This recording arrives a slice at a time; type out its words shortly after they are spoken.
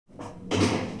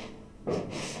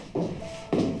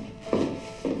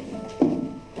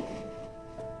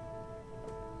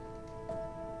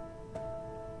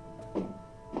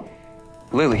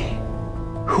Lily,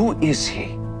 who is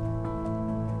he?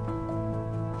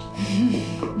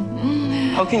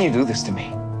 How can you do this to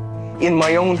me? In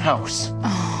my own house?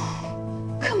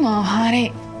 Oh, come on,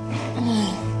 honey.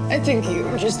 I think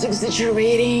you're just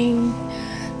exaggerating.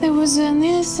 There was an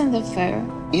innocent affair.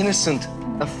 Innocent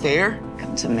affair?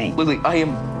 Come to me. Lily, I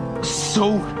am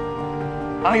so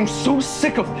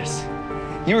sick of this.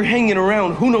 You're hanging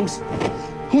around who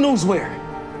knows where.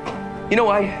 You know,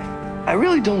 I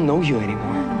really don't know you anymore.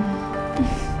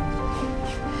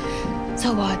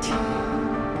 So what?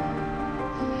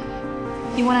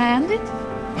 You wanna end it?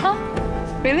 Huh?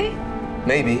 Really?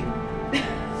 Maybe.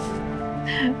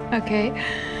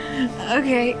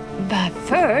 Okay, but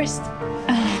first,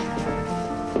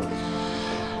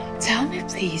 tell me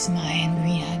please, my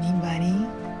angry honey bunny,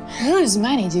 whose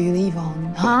money do you live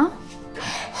on, huh?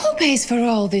 Who pays for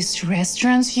all these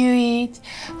restaurants you eat?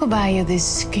 Who buy you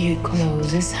these cute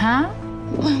clothes, huh?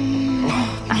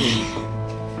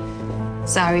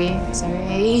 Sorry,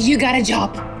 you got a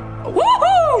job.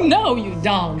 Woohoo! No, you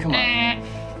don't. Come on.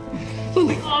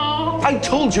 Lily, I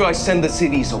told you I send the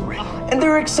CDs already, and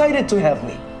they're excited to have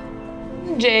me.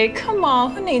 Jay, come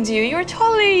on, who needs you? You're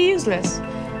totally useless.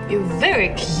 You're very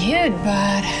cute,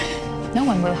 but no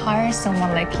one will hire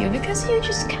someone like you because you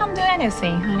just can't do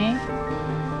anything, honey.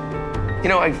 You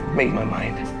know, I've made my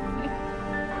mind.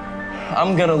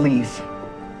 I'm gonna leave.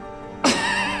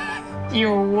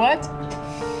 You're what?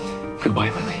 Goodbye,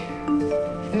 Lily.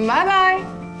 Bye-bye.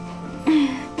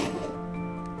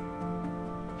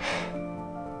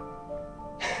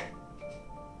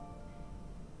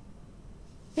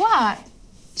 What?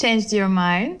 Changed your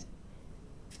mind?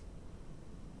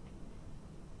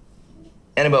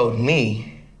 And about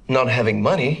me not having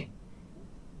money,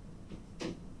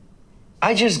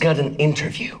 I just got an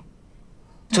interview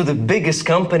to the biggest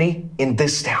company in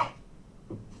this town.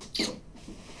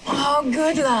 Oh,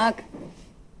 good luck.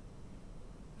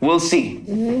 We'll see.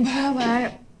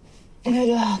 Bye-bye. Good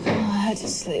luck. Oh, I had to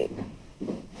sleep.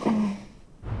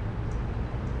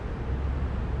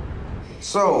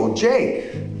 So, Jake.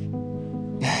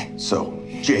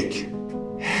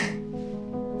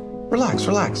 Relax.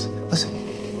 Listen,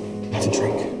 have a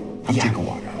drink. Have a drink of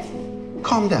water.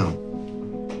 Calm down.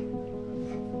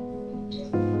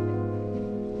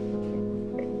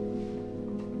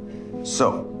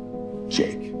 So,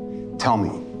 Jake, tell me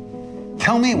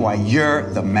why you're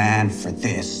the man for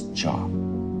this job.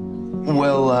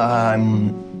 Well,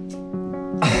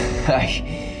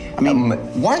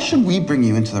 why should we bring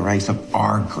you into the ranks of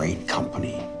our great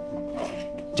company?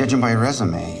 Judging by your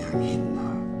resume,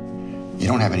 you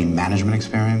don't have any management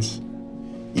experience.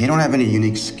 You don't have any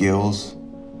unique skills.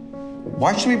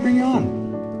 Why should we bring you on?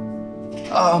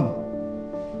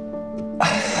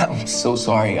 I'm so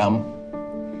sorry. I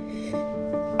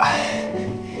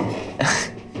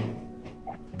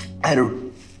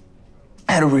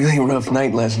had a really rough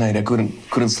night last night. I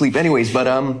couldn't sleep anyways, but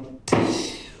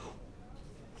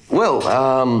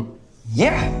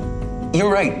yeah, you're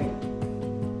right.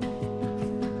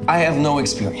 I have no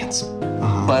experience,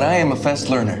 but I am a fast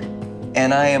learner,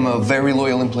 and I am a very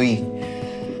loyal employee.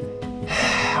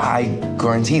 I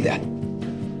guarantee that.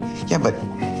 Yeah, but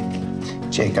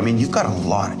Jake, you've got a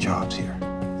lot of jobs here.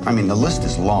 The list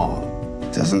is long.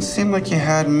 Doesn't seem like you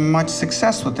had much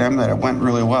success with them, that it went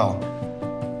really well.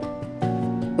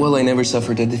 Well, I never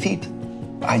suffered a defeat.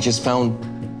 I just found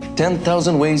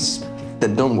 10,000 ways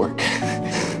that don't work.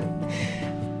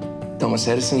 Thomas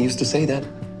Edison used to say that.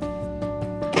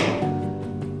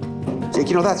 Jake,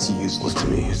 that's useless to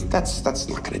me. That's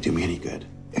not gonna do me any good.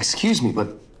 Excuse me,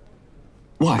 but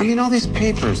why? All these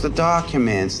papers, the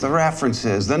documents, the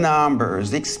references, the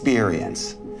numbers, the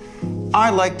experience. I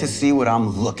like to see what I'm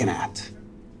looking at.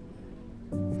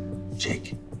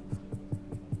 Jake,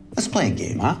 let's play a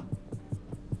game, huh?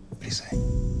 What do you say?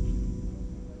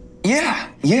 Yeah.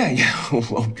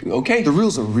 Okay. The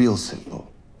rules are real simple.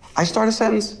 I start a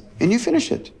sentence, and you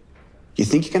finish it. You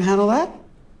think you can handle that?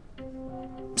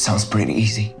 Sounds pretty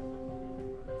easy.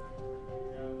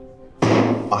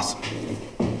 Awesome.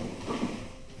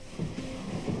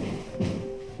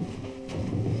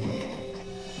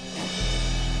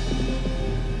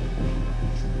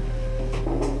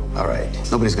 All right,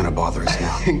 nobody's gonna bother us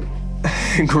now.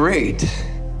 Great.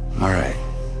 All right,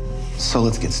 so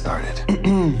let's get started.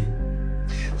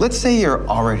 Let's say you're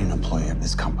already an employee of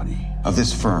this company, of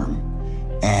this firm,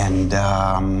 and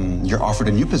you're offered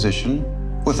a new position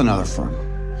with another firm.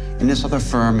 And this other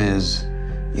firm is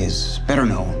better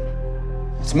known.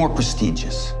 It's more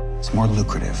prestigious. It's more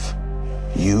lucrative.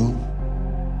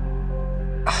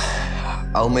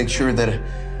 I'll make sure that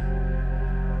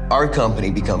our company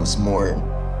becomes more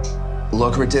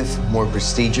lucrative, more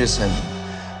prestigious, and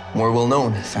more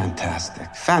well-known.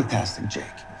 Fantastic. Fantastic, Jake.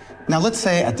 Now, let's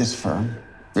say at this firm,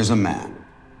 there's a man.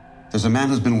 There's a man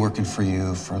who's been working for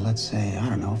you for, let's say, I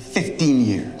don't know, 15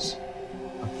 years.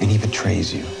 And he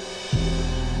betrays you.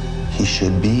 He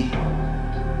should be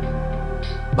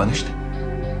Punished?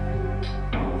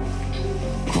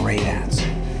 great answer.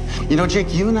 You know,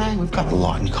 Jake, you and I, we've got a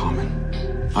lot in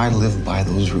common. I live by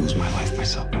those rules my life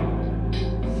myself.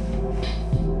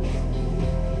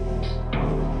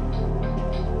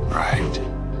 Right.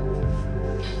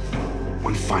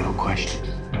 One final question.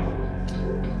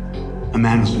 A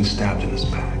man who's been stabbed in his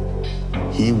back.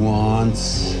 He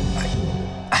wants...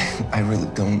 I really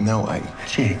don't know.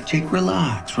 Jake,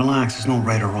 relax, relax. There's no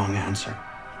right or wrong answer.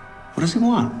 What does he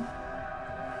want?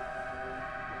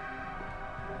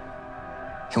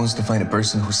 He wants to find a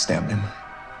person who stabbed him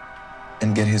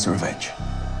and get his revenge.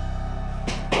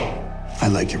 I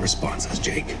like your responses,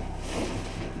 Jake.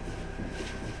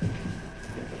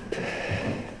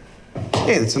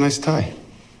 Hey, that's a nice tie.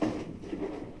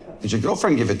 Did your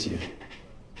girlfriend give it to you?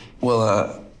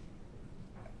 Well,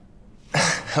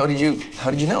 how did you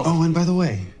know? Oh, and by the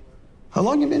way, how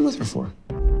long you been with her for?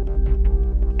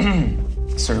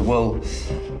 Sir, well,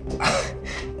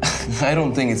 I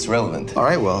don't think it's relevant. All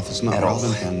right, well, if it's not At all.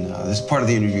 relevant, then this part of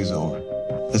the interview's over.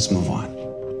 Let's move on.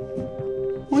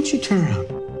 Why don't you turn around?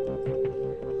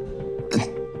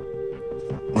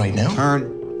 Right now? Turn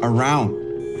around.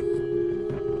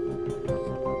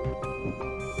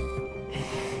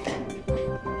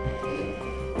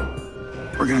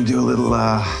 We're gonna do a little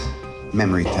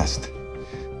memory test.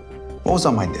 What was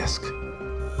on my desk?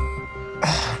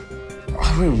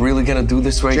 Are we really gonna do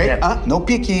this right Jake, now? no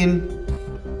peeking.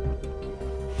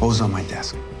 What was on my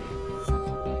desk?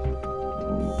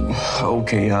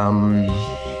 Okay, a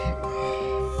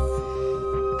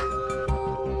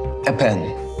pen,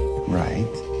 Right.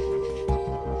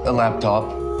 a laptop,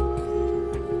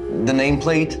 the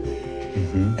nameplate,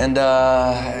 and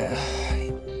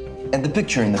the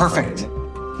picture in the Perfect.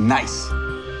 front. Nice.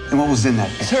 And what was in that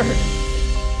picture? Sir,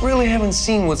 really haven't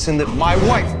seen what's in the... My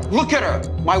wife. Look at her.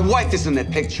 My wife is in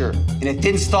that picture. And it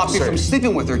didn't stop you Sir. from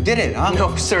sleeping with her, did it, huh?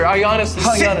 No, sir, I honestly...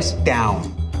 Sit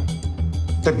down.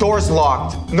 The door's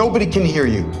locked. Nobody can hear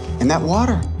you. And that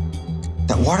water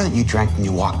that you drank when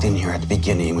you walked in here at the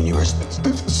beginning when you were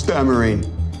stammering,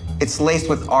 it's laced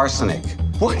with arsenic.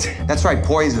 What? That's right,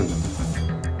 poison.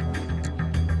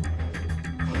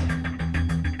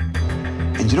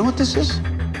 And you know what this is?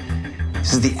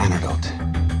 This is the antidote.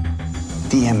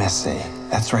 The MSA.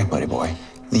 That's right, buddy boy.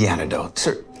 The antidote.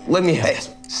 Sir, let me have this.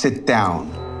 Sit down.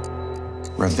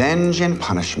 Revenge and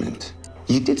punishment.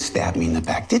 You did stab me in the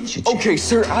back, didn't you, Jake? Okay,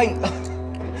 sir,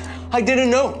 I didn't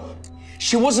know.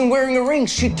 She wasn't wearing a ring.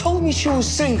 She told me she was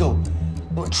single.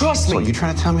 Trust me. So you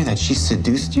trying to tell me that she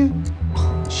seduced you?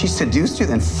 She seduced you,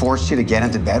 then forced you to get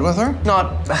into bed with her?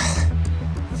 Not...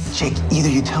 Jake, either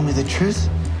you tell me the truth,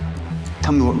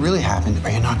 tell me what really happened, or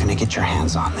you're not gonna get your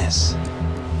hands on this.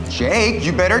 Jake,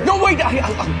 you better... No, wait,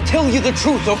 I'll tell you the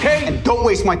truth, okay? And don't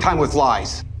waste my time with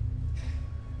lies.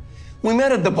 We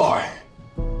met at the bar.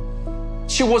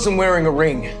 She wasn't wearing a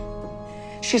ring.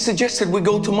 She suggested we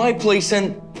go to my place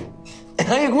and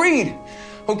I agreed,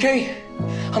 okay?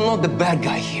 I'm not the bad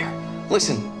guy here.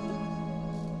 Listen,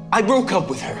 I broke up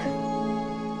with her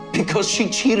because she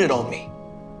cheated on me.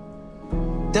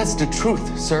 That's the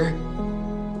truth, sir.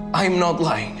 I'm not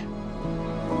lying.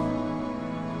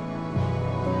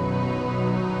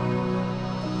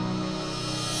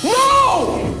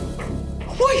 No!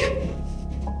 Why?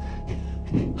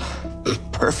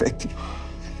 Perfect.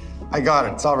 I got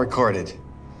it. It's all recorded.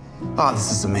 Oh,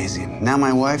 this is amazing. Now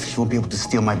my wife, she won't be able to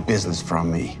steal my business from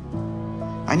me.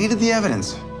 I needed the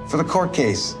evidence for the court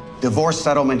case, divorce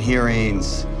settlement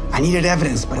hearings. I needed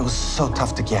evidence, but it was so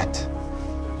tough to get.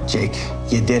 Jake,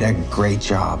 you did a great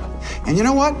job. And you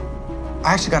know what?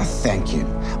 I actually gotta thank you.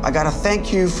 I gotta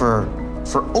thank you for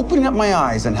opening up my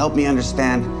eyes and help me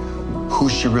understand who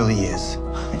she really is.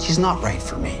 And she's not right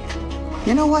for me.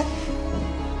 You know what?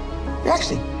 You're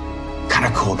actually kind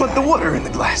of cool guy. But the water in the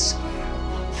glass.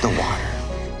 The water.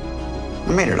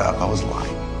 I made it up. I was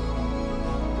lying.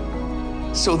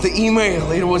 So the email,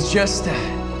 it was just a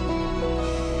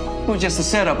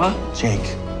setup, huh?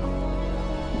 Jake,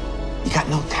 you got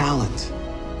no talent.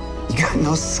 You got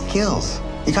no skills.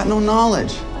 You got no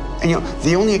knowledge. And you know,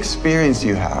 the only experience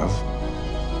you have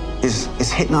is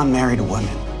hitting on married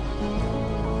women.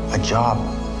 A job,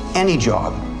 any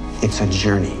job, it's a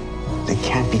journey that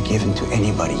can't be given to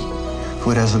anybody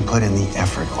who doesn't put in the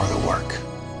effort or the work.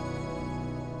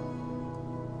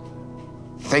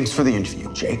 Thanks for the interview,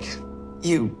 Jake.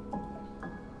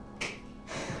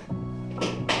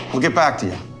 We'll get back to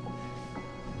you.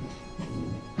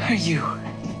 Are you?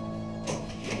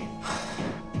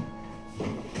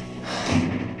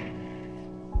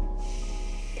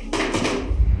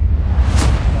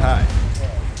 Hi,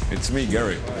 it's me,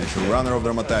 Gary, the showrunner of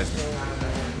Dramatizing.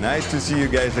 Nice to see you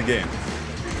guys again.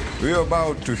 We're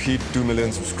about to hit 2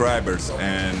 million subscribers,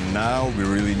 and now we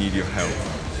really need your help.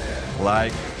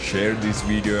 Like, share this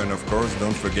video, and of course,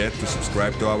 don't forget to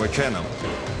subscribe to our channel.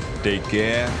 Take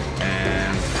care,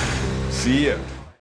 and see ya!